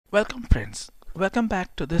Welcome friends. Welcome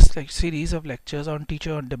back to this series of lectures on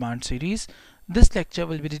Teacher on Demand series. This lecture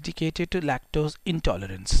will be dedicated to lactose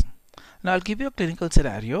intolerance. Now I'll give you a clinical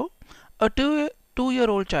scenario. A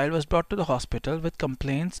two-year-old child was brought to the hospital with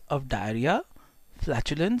complaints of diarrhea,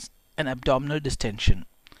 flatulence and abdominal distension.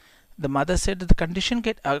 The mother said that the condition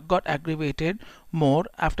got aggravated more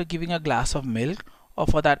after giving a glass of milk, or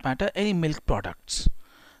for that matter any milk products.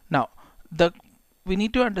 Now the we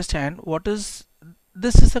need to understand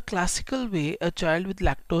this is a classical way a child with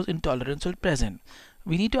lactose intolerance will present.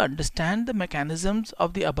 We need to understand the mechanisms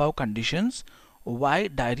of the above conditions, why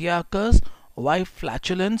diarrhea occurs, why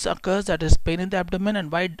flatulence occurs, that is pain in the abdomen, and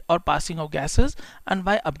why or passing of gases, and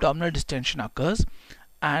why abdominal distension occurs.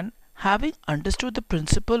 And having understood the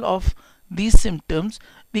principle of these symptoms,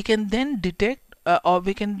 we can then detect or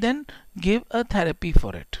we can then give a therapy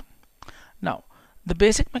for it. Now, the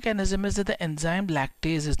basic mechanism is that the enzyme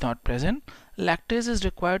lactase is not present. Lactase is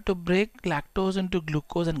required to break lactose into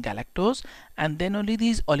glucose and galactose, and then only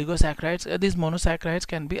these these monosaccharides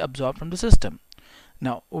can be absorbed from the system.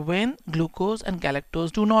 Now, when glucose and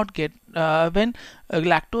galactose do not get, when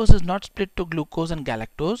lactose is not split to glucose and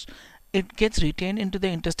galactose, it gets retained into the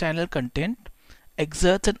intestinal content,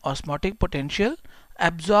 exerts an osmotic potential,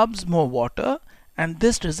 absorbs more water, and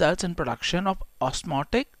this results in production of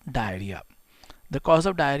osmotic diarrhea. The cause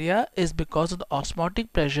of diarrhea is because of the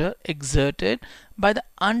osmotic pressure exerted by the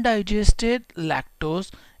undigested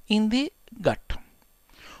lactose in the gut.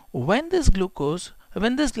 When this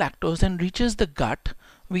lactose then reaches the gut,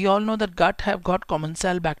 we all know that gut have got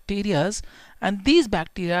commensal bacteria, and these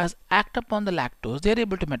bacteria act upon the lactose. They are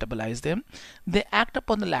able to metabolize them. They act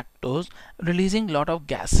upon the lactose, releasing a lot of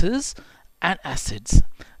gases and acids.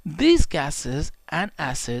 These gases and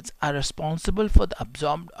acids are responsible for the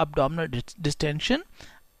abdominal distension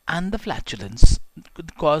and the flatulence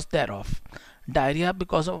cause thereof. Diarrhea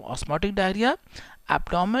because of osmotic diarrhea,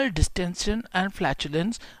 abdominal distension and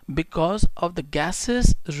flatulence because of the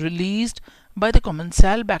gases released by the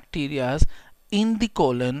commensal bacteria in the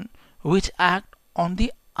colon, which act on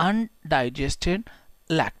the undigested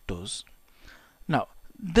lactose. Now,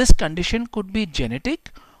 this condition could be genetic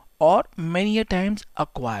or many a times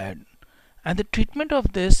acquired. And the treatment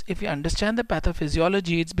of this, if you understand the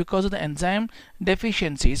pathophysiology, it's because of the enzyme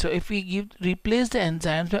deficiency. So if we replace the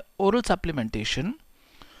enzymes by oral supplementation,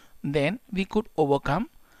 then we could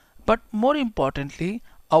overcome. But more importantly,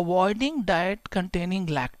 avoiding diet containing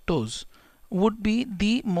lactose would be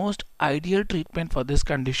the most ideal treatment for this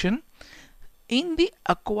condition. In the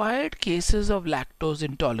acquired cases of lactose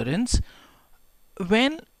intolerance,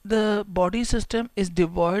 when the body system is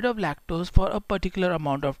devoid of lactose for a particular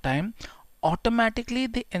amount of time, automatically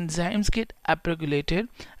the enzymes get upregulated,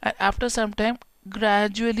 and after some time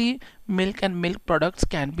gradually milk and milk products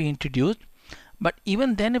can be introduced. But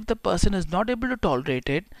even then, if the person is not able to tolerate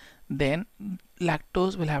it, then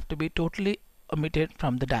lactose will have to be totally omitted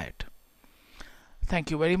from the diet. Thank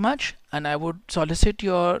you very much, and I would solicit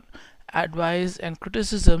your advice and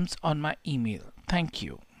criticisms on my email. Thank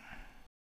you.